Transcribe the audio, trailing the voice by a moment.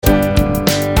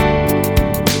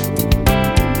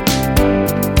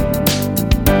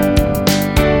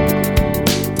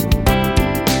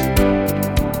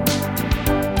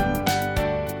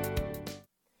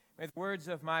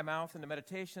of my mouth and the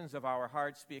meditations of our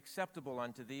hearts be acceptable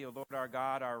unto thee, O Lord our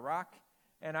God, our rock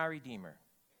and our Redeemer.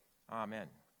 Amen.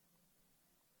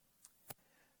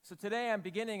 So today I'm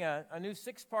beginning a new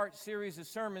 6-part series of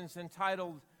sermons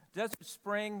entitled Desert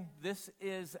Spring, This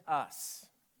Is Us.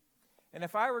 And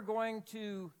if I were going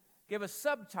to give a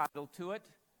subtitle to it,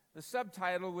 the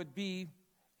subtitle would be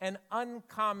An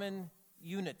Uncommon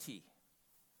Unity.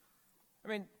 I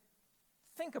mean,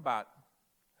 think about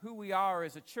who we are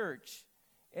as a church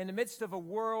in the midst of a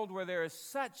world where there is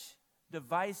such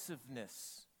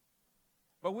divisiveness.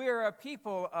 But we are a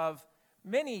people of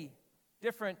many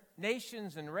different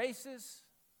nations and races,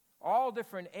 all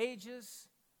different ages,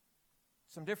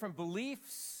 some different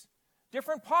beliefs,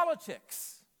 different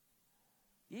politics,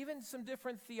 even some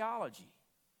different theology.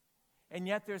 And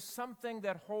yet there's something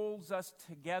that holds us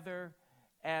together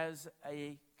as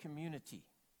a community.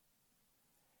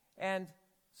 And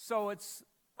so it's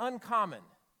uncommon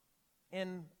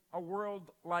in a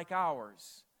world like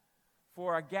ours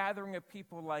for a gathering of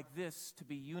people like this to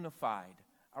be unified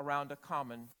around a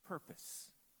common purpose.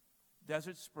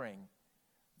 Desert Spring,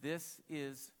 this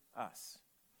is us.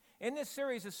 In this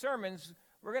series of sermons,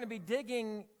 we're going to be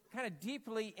digging kind of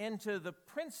deeply into the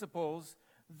principles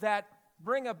that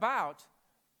bring about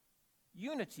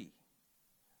unity,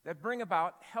 that bring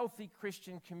about healthy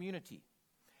Christian community.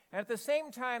 And at the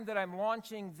same time that I'm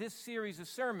launching this series of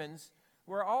sermons,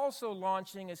 we're also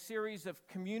launching a series of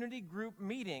community group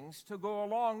meetings to go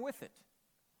along with it.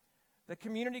 The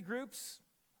community groups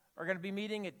are going to be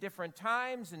meeting at different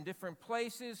times in different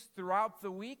places throughout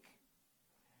the week.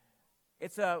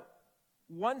 It's a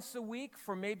once a week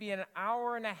for maybe an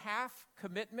hour and a half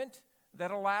commitment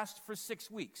that'll last for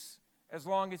 6 weeks, as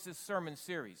long as this sermon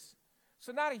series.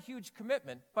 So not a huge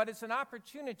commitment, but it's an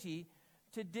opportunity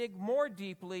to dig more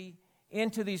deeply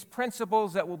into these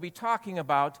principles that we'll be talking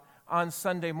about on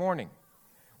Sunday morning.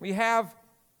 We have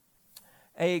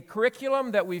a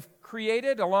curriculum that we've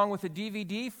created along with a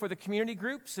DVD for the community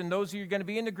groups, and those of you who are going to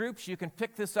be in the groups, you can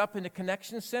pick this up in the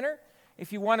Connection Center.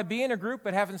 If you want to be in a group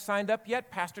but haven't signed up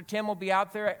yet, Pastor Tim will be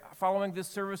out there following this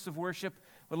service of worship.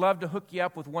 We'd love to hook you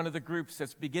up with one of the groups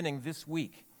that's beginning this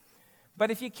week.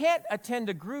 But if you can't attend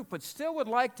a group but still would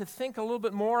like to think a little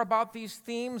bit more about these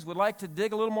themes, would like to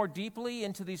dig a little more deeply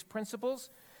into these principles,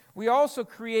 we also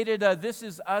created a This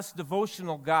Is Us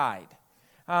devotional guide.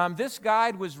 This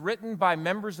guide was written by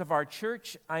members of our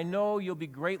church. I know you'll be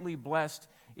greatly blessed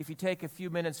if you take a few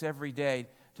minutes every day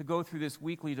to go through this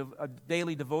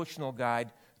daily devotional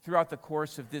guide throughout the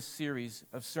course of this series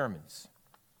of sermons.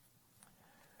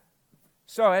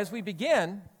 So as we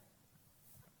begin,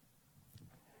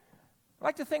 I'd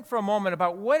like to think for a moment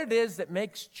about what it is that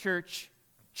makes church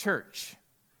church.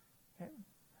 Okay?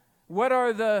 What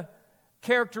are the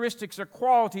characteristics or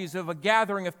qualities of a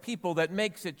gathering of people that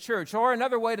makes it church? Or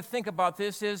another way to think about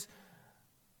this is,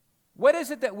 what is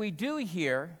it that we do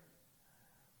here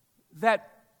that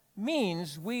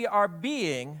means we are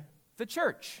being the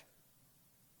church?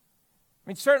 I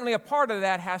mean, certainly a part of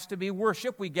that has to be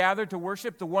worship. We gather to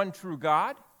worship the one true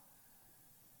God.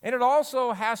 And it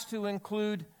also has to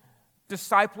include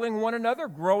discipling one another,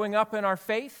 growing up in our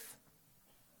faith.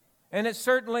 And it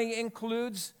certainly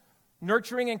includes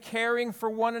nurturing and caring for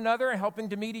one another and helping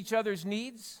to meet each other's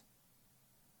needs.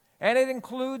 And it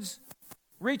includes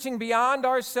reaching beyond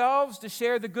ourselves to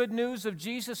share the good news of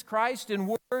Jesus Christ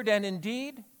in word and in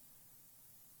deed.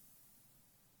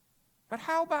 But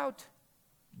how about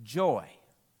joy?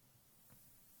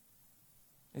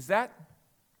 Is that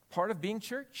part of being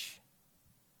church?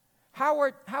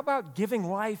 How about giving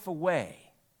life away?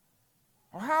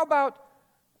 Or how about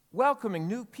welcoming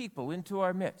new people into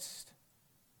our midst?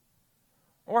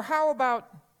 Or how about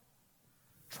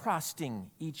trusting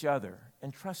each other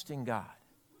and trusting God?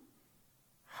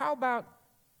 How about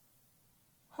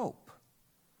hope?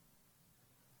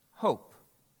 Hope.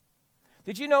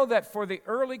 Did you know that for the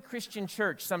early Christian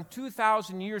church, some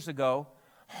 2,000 years ago,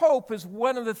 hope is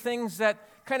one of the things that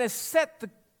kind of set the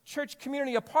church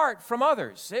community apart from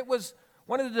others? It was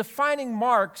one of the defining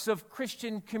marks of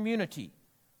Christian community,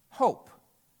 hope.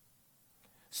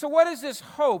 So what is this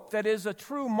hope that is a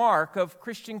true mark of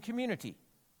Christian community?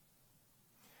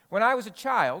 When I was a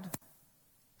child,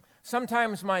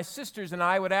 sometimes my sisters and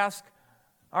I would ask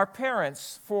our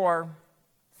parents for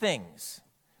things,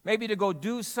 maybe to go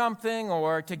do something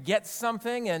or to get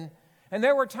something, and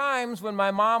there were times when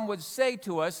my mom would say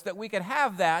to us that we could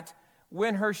have that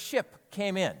when her ship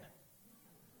came in.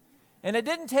 And it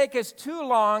didn't take us too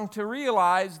long to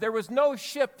realize there was no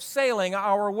ship sailing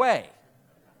our way.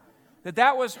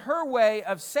 That was her way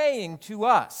of saying to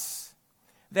us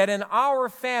that in our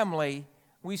family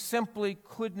we simply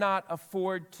could not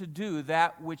afford to do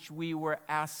that which we were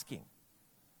asking.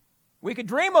 We could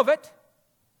dream of it,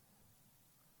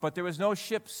 but there was no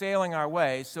ship sailing our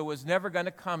way, so it was never going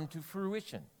to come to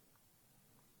fruition.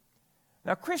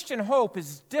 Now, Christian hope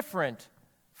is different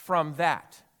from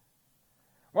that.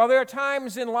 While there are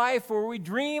times in life where we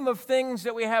dream of things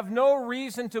that we have no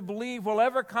reason to believe will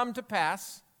ever come to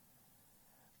pass,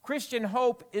 Christian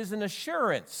hope is an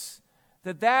assurance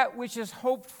that that which is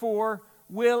hoped for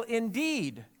will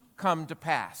indeed come to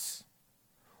pass.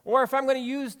 Or if I'm going to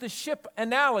use the ship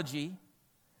analogy,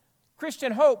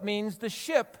 Christian hope means the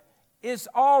ship is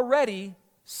already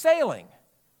sailing.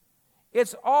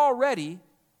 It's already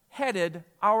headed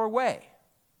our way.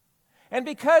 And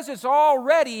because it's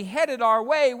already headed our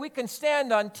way, we can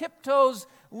stand on tiptoes,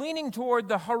 leaning toward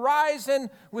the horizon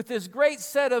with this great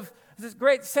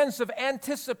sense of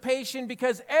anticipation,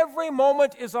 because every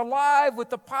moment is alive with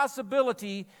the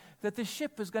possibility that the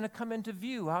ship is going to come into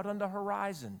view out on the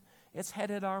horizon. It's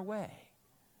headed our way.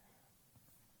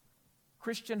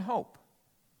 Christian hope.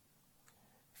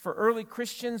 For early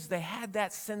Christians, they had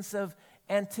that sense of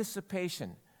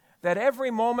anticipation, that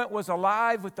every moment was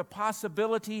alive with the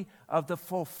possibility of the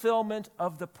fulfillment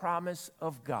of the promise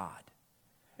of God.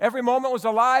 Every moment was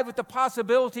alive with the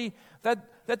possibility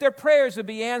that their prayers would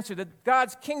be answered, that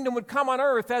God's kingdom would come on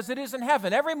earth as it is in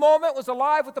heaven. Every moment was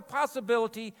alive with the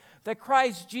possibility that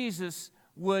Christ Jesus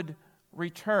would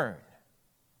return.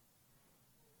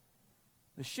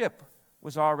 The ship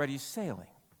was already sailing.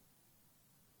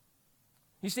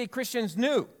 You see, Christians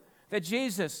knew that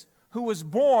Jesus, who was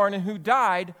born and who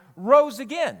died, rose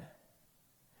again.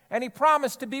 And he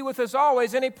promised to be with us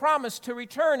always, and he promised to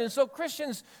return. And so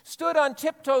Christians stood on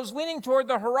tiptoes, leaning toward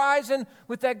the horizon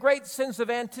with that great sense of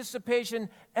anticipation.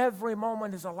 Every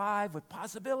moment is alive with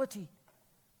possibility.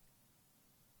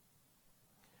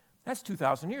 That's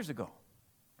 2,000 years ago.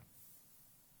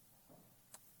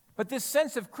 But this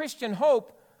sense of Christian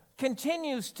hope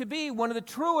continues to be one of the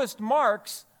truest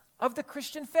marks of the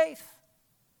Christian faith.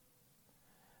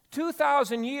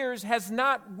 2,000 years has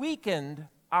not weakened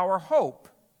our hope.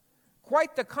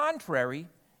 Quite the contrary,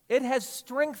 it has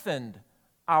strengthened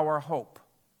our hope.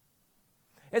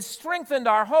 It's strengthened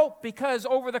our hope because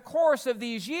over the course of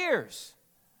these years,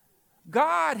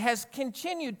 God has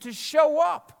continued to show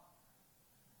up,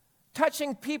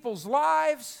 touching people's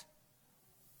lives,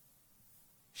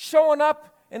 showing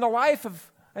up in the life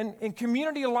of, in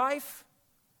community life.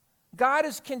 God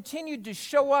has continued to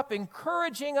show up,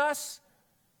 encouraging us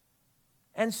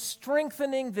and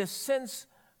strengthening this sense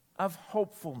of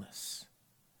hopefulness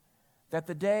that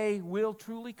the day will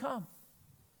truly come.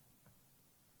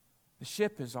 The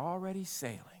ship is already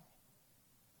sailing.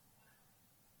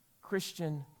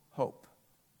 Christian hope.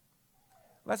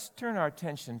 Let's turn our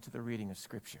attention to the reading of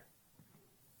Scripture.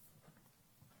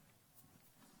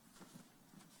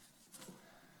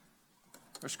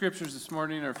 Our scriptures this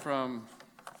morning are from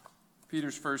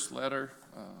Peter's first letter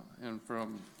and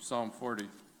from Psalm 40.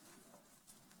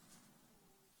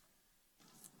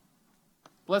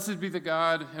 Blessed be the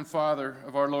God and Father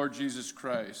of our Lord Jesus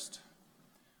Christ.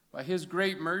 By his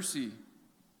great mercy,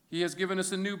 he has given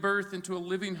us a new birth into a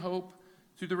living hope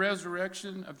through the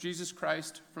resurrection of Jesus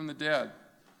Christ from the dead,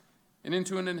 and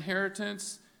into an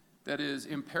inheritance that is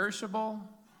imperishable,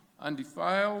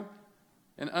 undefiled,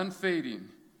 and unfading,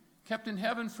 kept in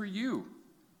heaven for you,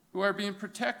 who are being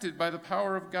protected by the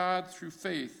power of God through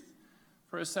faith,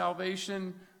 for a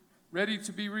salvation ready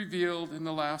to be revealed in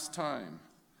the last time.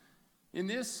 In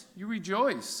this you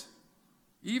rejoice,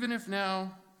 even if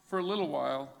now, for a little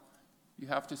while, you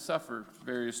have to suffer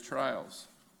various trials.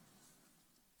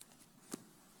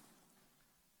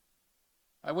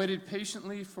 I waited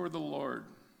patiently for the Lord.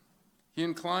 He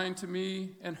inclined to me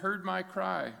and heard my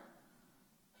cry.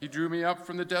 He drew me up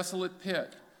from the desolate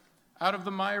pit, out of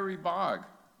the miry bog,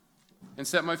 and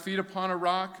set my feet upon a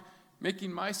rock,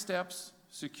 making my steps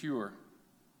secure.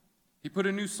 He put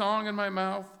a new song in my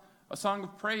mouth, a song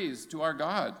of praise to our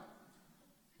God.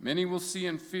 Many will see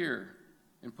and fear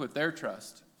and put their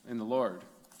trust in the Lord.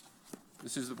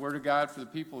 This is the word of God for the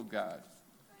people of God.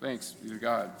 Thanks be to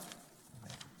God.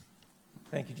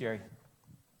 Thank you, Jerry.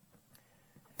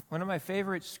 One of my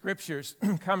favorite scriptures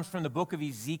comes from the book of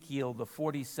Ezekiel, the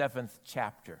 47th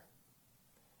chapter.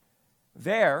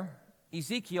 There,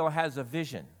 Ezekiel has a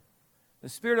vision. The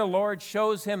Spirit of the Lord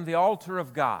shows him the altar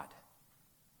of God.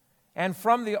 And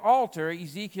from the altar,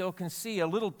 Ezekiel can see a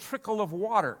little trickle of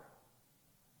water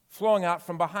flowing out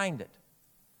from behind it.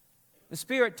 The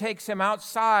Spirit takes him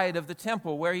outside of the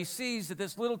temple where he sees that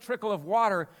this little trickle of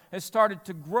water has started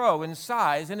to grow in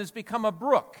size and has become a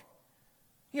brook.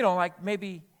 Like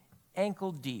maybe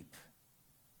ankle deep.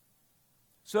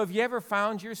 So have you ever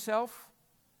found yourself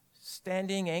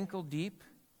standing ankle deep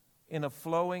in a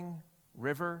flowing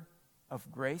river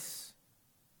of grace?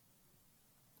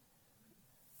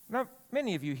 Now,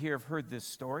 many of you here have heard this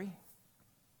story.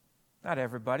 Not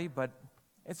everybody, but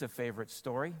it's a favorite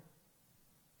story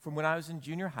from when I was in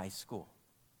junior high school.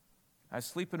 I was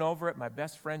sleeping over at my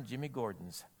best friend Jimmy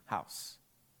Gordon's house.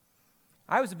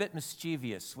 I was a bit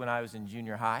mischievous when I was in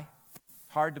junior high.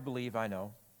 Hard to believe, I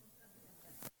know.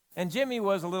 And Jimmy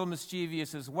was a little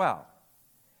mischievous as well.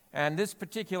 And this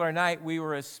particular night, we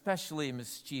were especially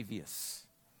mischievous.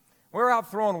 We were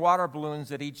out throwing water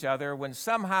balloons at each other when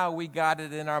somehow we got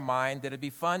it in our mind that it'd be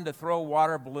fun to throw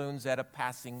water balloons at a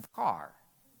passing car.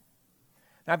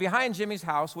 Now, behind Jimmy's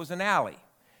house was an alley,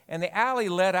 and the alley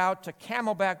led out to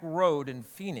Camelback Road in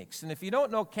Phoenix. And if you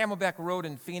don't know Camelback Road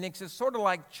in Phoenix, it's sort of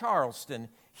like Charleston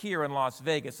here in Las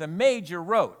Vegas, a major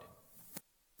road.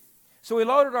 So we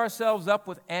loaded ourselves up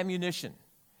with ammunition.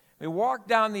 We walked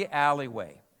down the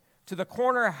alleyway to the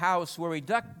corner house where we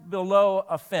ducked below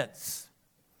a fence.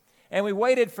 And we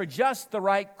waited for just the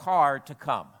right car to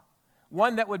come,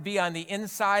 one that would be on the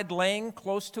inside lane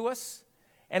close to us,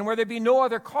 and where there'd be no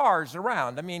other cars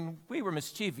around. I mean, we were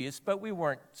mischievous, but we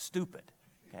weren't stupid,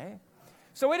 okay?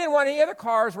 So we didn't want any other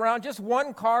cars around, just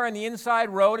one car on the inside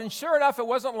road, and sure enough, it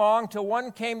wasn't long till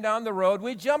one came down the road.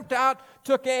 We jumped out,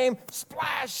 took aim,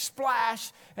 splash,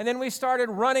 splash, and then we started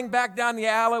running back down the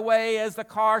alleyway as the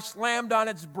car slammed on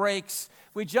its brakes.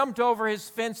 We jumped over his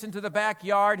fence into the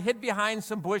backyard, hid behind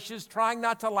some bushes, trying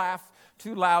not to laugh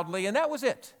too loudly, and that was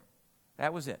it.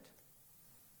 That was it.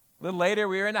 A little later,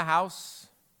 we were in the house.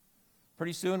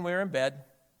 Pretty soon, we were in bed.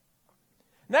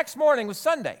 Next morning was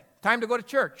Sunday, time to go to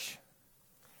church.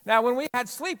 Now, when we had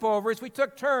sleepovers, we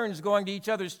took turns going to each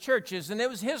other's churches, and it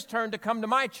was his turn to come to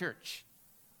my church.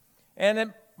 And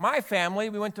in my family,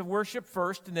 we went to worship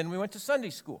first, and then we went to Sunday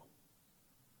school.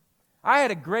 I had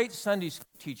a great Sunday school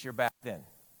teacher back then.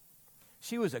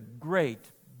 She was a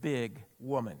great, big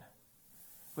woman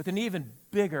with an even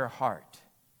bigger heart.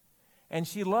 And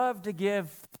she loved to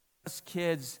give us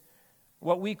kids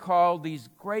what we called these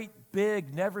great,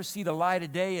 big, never see the light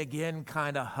of day again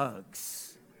kind of hugs.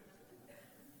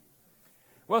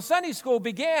 Well, Sunday school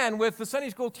began with the Sunday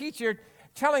school teacher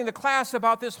telling the class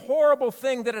about this horrible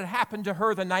thing that had happened to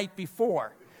her the night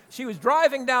before. She was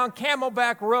driving down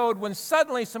Camelback Road when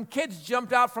suddenly some kids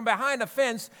jumped out from behind a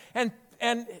fence and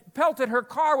pelted her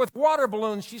car with water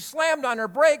balloons. She slammed on her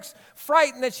brakes,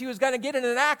 frightened that she was going to get in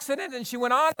an accident, and she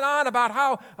went on and on about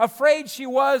how afraid she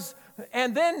was.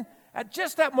 And then at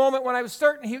just that moment when I was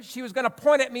certain she was going to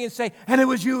point at me and say, "And it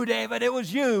was you, David, it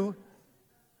was you,"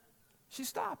 she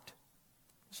stopped.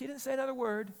 She didn't say another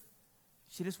word.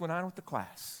 She just went on with the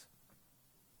class.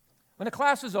 When the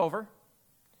class was over,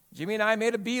 Jimmy and I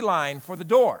made a beeline for the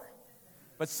door,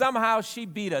 but somehow she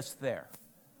beat us there.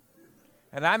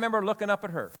 And I remember looking up at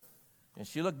her, and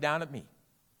she looked down at me.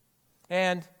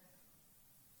 And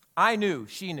I knew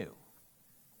she knew.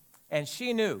 And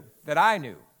she knew that I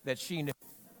knew that she knew.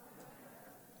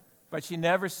 But she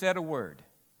never said a word.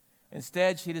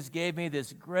 Instead, she just gave me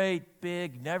this great,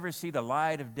 big, never see the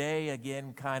light of day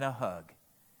again kind of hug.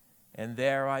 And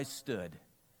there I stood,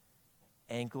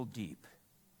 ankle deep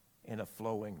in a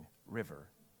flowing river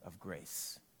of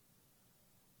grace.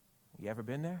 You ever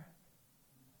been there?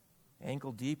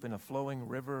 Ankle deep in a flowing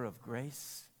river of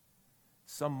grace?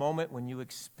 Some moment when you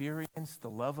experience the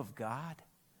love of God,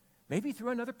 maybe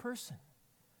through another person.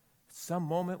 Some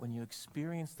moment when you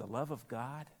experience the love of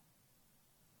God.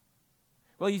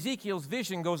 Well, Ezekiel's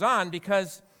vision goes on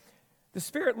because the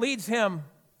Spirit leads him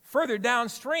further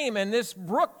downstream, and this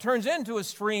brook turns into a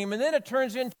stream, and then it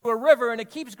turns into a river, and it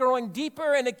keeps growing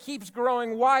deeper, and it keeps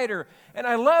growing wider. And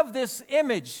I love this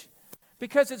image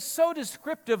because it's so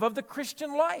descriptive of the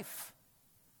Christian life.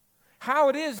 How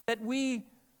it is that we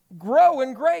grow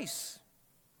in grace.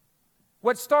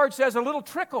 What starts as a little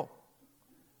trickle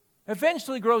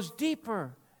eventually grows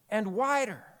deeper and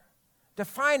wider,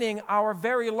 defining our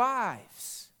very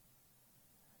lives.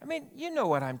 I mean, you know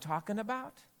what I'm talking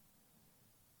about.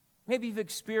 Maybe you've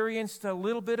experienced a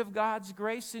little bit of God's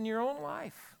grace in your own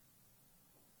life.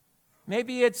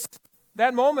 Maybe it's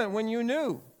that moment when you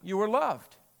knew you were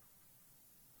loved.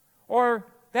 Or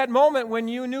that moment when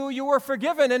you knew you were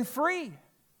forgiven and free.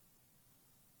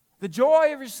 The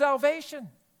joy of your salvation.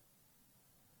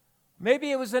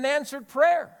 Maybe it was an answered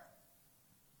prayer.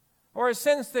 Or a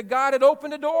sense that God had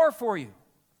opened a door for you,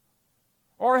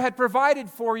 or had provided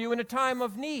for you in a time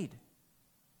of need.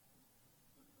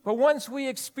 But once we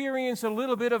experience a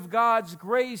little bit of God's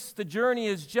grace, the journey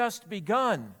has just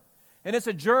begun. And it's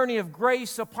a journey of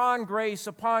grace upon grace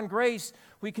upon grace.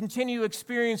 We continue to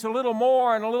experience a little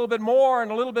more and a little bit more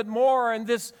and a little bit more. And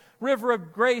this river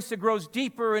of grace, it grows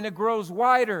deeper and it grows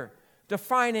wider,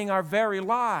 defining our very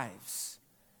lives.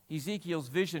 Ezekiel's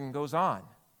vision goes on.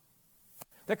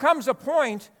 There comes a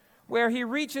point where he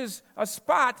reaches a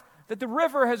spot that the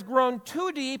river has grown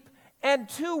too deep and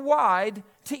too wide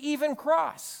to even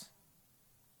cross.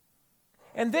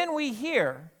 And then we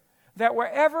hear that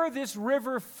wherever this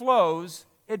river flows,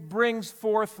 it brings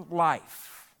forth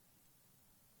life.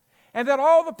 And that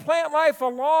all the plant life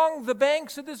along the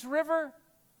banks of this river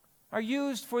are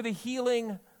used for the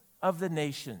healing of the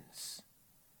nations.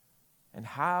 And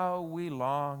how we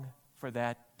long for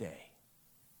that day.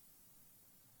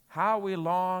 How we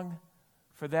long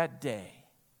for that day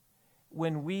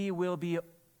when we will be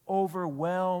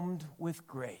overwhelmed with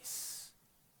grace.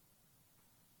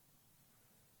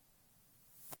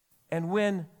 And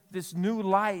when this new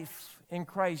life in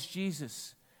Christ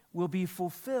Jesus will be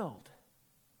fulfilled.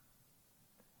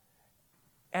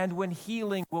 And when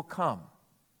healing will come,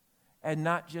 and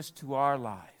not just to our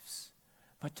lives,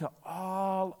 but to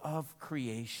all of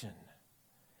creation.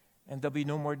 And there'll be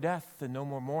no more death and no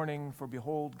more mourning, for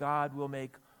behold, God will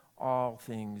make all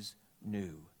things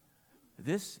new.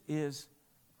 This is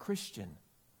Christian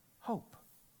hope.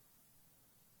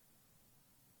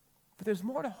 But there's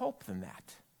more to hope than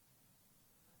that.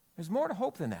 There's more to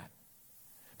hope than that.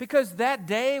 Because that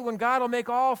day when God will make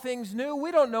all things new,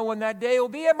 we don't know when that day will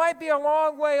be. It might be a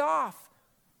long way off.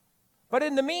 But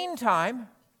in the meantime,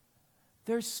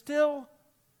 there's still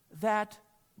that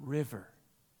river.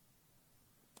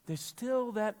 There's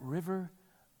still that river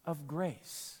of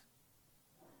grace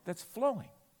that's flowing,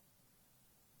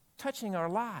 touching our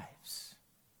lives,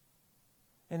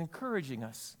 and encouraging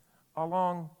us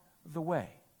along the way.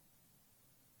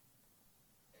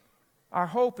 Our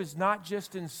hope is not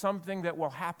just in something that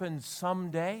will happen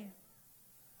someday,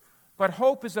 but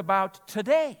hope is about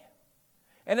today,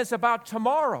 and it's about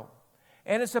tomorrow,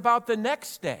 and it's about the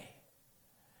next day.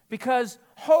 Because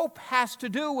hope has to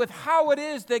do with how it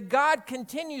is that God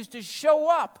continues to show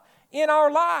up in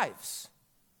our lives.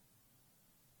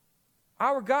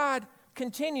 Our God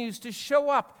continues to show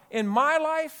up in my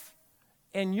life,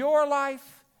 in your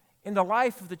life, in the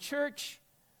life of the church,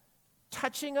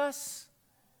 touching us,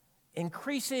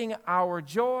 increasing our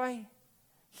joy,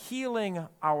 healing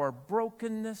our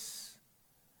brokenness,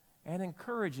 and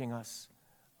encouraging us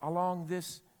along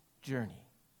this journey.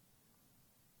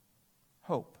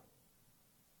 Hope.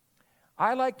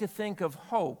 I like to think of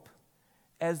hope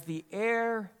as the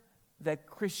air that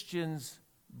Christians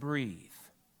breathe.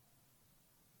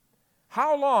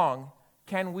 How long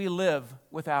can we live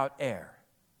without air?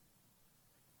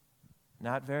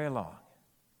 Not very long.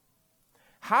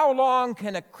 How long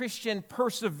can a Christian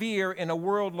persevere in a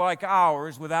world like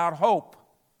ours without hope?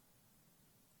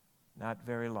 Not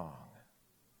very long.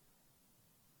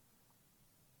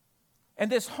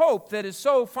 And this hope that is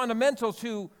so fundamental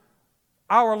to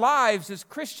our lives as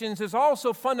Christians is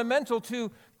also fundamental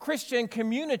to Christian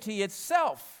community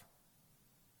itself.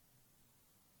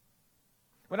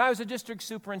 When I was a district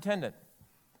superintendent,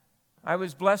 I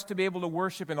was blessed to be able to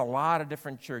worship in a lot of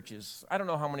different churches. I don't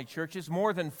know how many churches,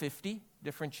 more than 50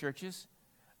 different churches.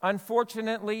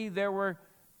 Unfortunately, there were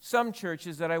some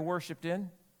churches that I worshiped in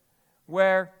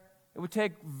where it would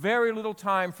take very little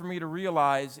time for me to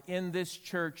realize in this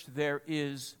church there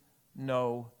is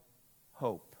no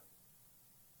hope.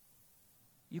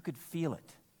 You could feel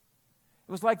it.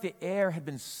 It was like the air had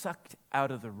been sucked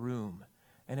out of the room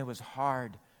and it was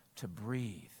hard to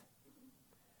breathe.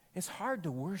 It's hard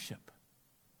to worship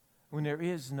when there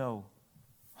is no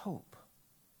hope.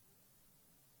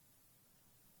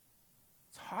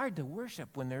 It's hard to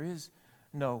worship when there is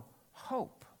no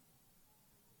hope.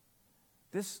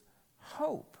 This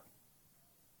hope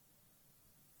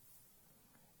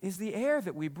is the air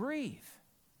that we breathe.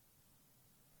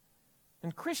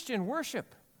 And Christian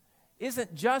worship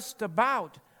isn't just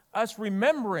about us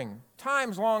remembering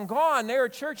times long gone. There are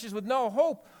churches with no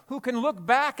hope who can look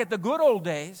back at the good old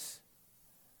days.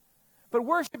 But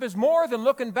worship is more than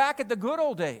looking back at the good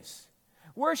old days.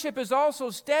 Worship is also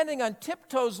standing on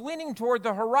tiptoes, leaning toward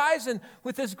the horizon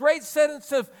with this great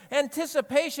sense of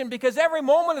anticipation, because every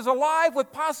moment is alive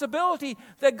with possibility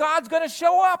that God's going to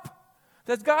show up.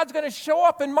 That God's going to show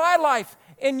up in my life,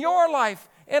 in your life,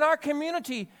 in our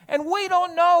community. And we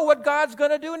don't know what God's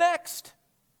going to do next.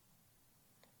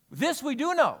 This we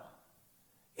do know.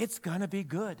 It's going to be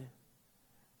good.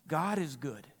 God is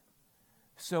good.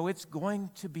 So it's going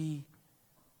to be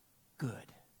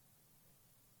good.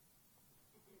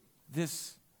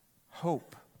 This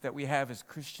hope that we have as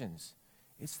Christians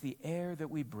It's the air that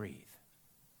we breathe.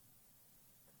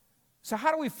 So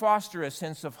how do we foster a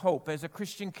sense of hope as a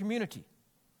Christian community?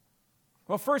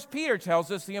 Well, 1 Peter tells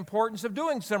us the importance of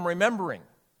doing some remembering.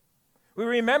 We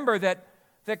remember that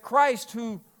Christ,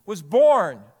 who was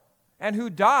born and who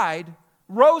died,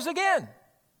 rose again.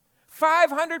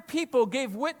 500 people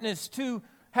gave witness to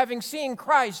having seen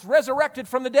Christ resurrected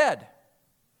from the dead.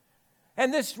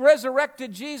 And this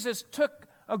resurrected Jesus took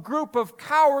a group of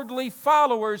cowardly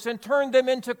followers and turned them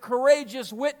into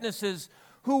courageous witnesses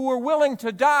who were willing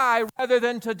to die rather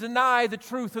than to deny the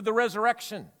truth of the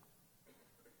resurrection.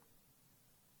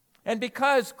 And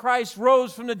because Christ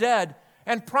rose from the dead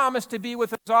and promised to be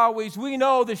with us always, we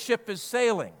know the ship is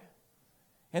sailing.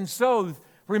 And so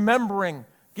remembering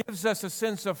gives us a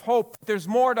sense of hope. There's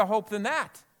more to hope than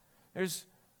that. There's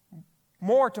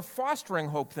more to fostering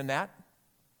hope than that.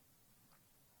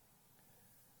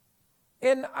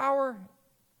 In our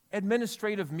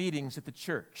administrative meetings at the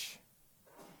church,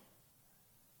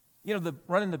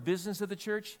 running the business of the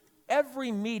church,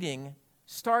 every meeting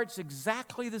starts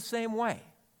exactly the same way,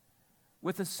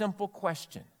 with a simple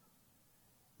question.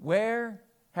 Where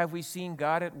have we seen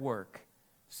God at work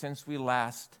since we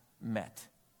last met?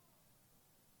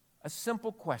 A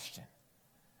simple question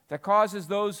that causes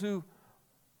those who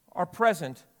are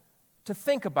present to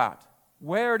think about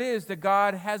where it is that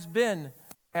God has been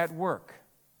at work.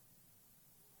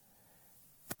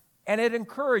 And it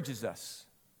encourages us.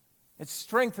 It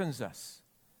strengthens us.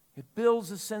 It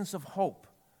builds a sense of hope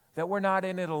that we're not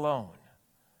in it alone,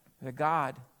 that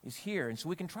God is here, and so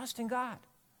we can trust in God.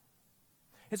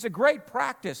 It's a great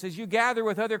practice. As you gather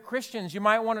with other Christians, you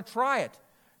might want to try it.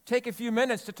 Take a few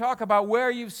minutes to talk about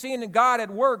where you've seen God at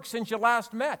work since you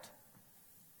last met.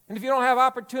 And if you don't have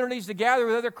opportunities to gather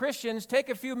with other Christians, take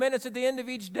a few minutes at the end of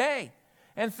each day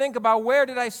and think about, where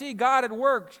did I see God at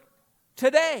work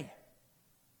today?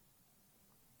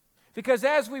 Because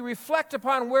as we reflect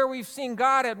upon where we've seen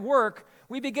God at work,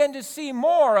 we begin to see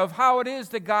more of how it is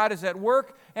that God is at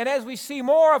work. And as we see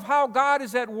more of how God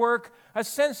is at work, a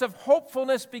sense of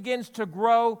hopefulness begins to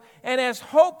grow. And as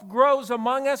hope grows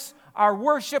among us, our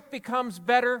worship becomes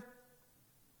better.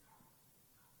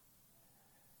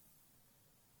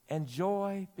 And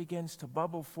joy begins to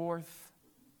bubble forth.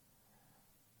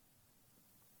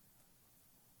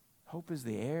 Hope is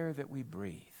the air that we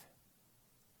breathe.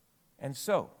 And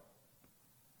so,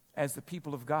 as the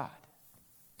people of God,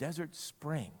 Desert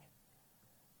Spring,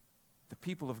 the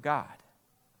people of God,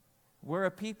 we're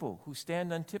a people who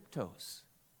stand on tiptoes,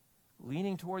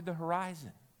 leaning toward the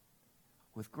horizon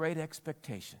with great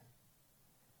expectation.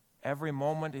 Every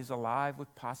moment is alive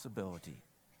with possibility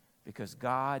because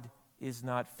God is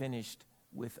not finished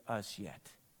with us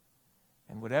yet.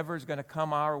 And whatever is going to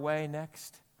come our way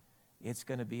next, it's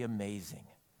going to be amazing.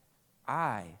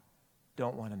 I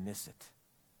don't want to miss it.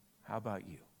 How about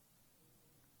you?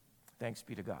 Thanks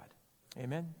be to God.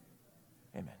 Amen?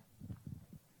 Amen.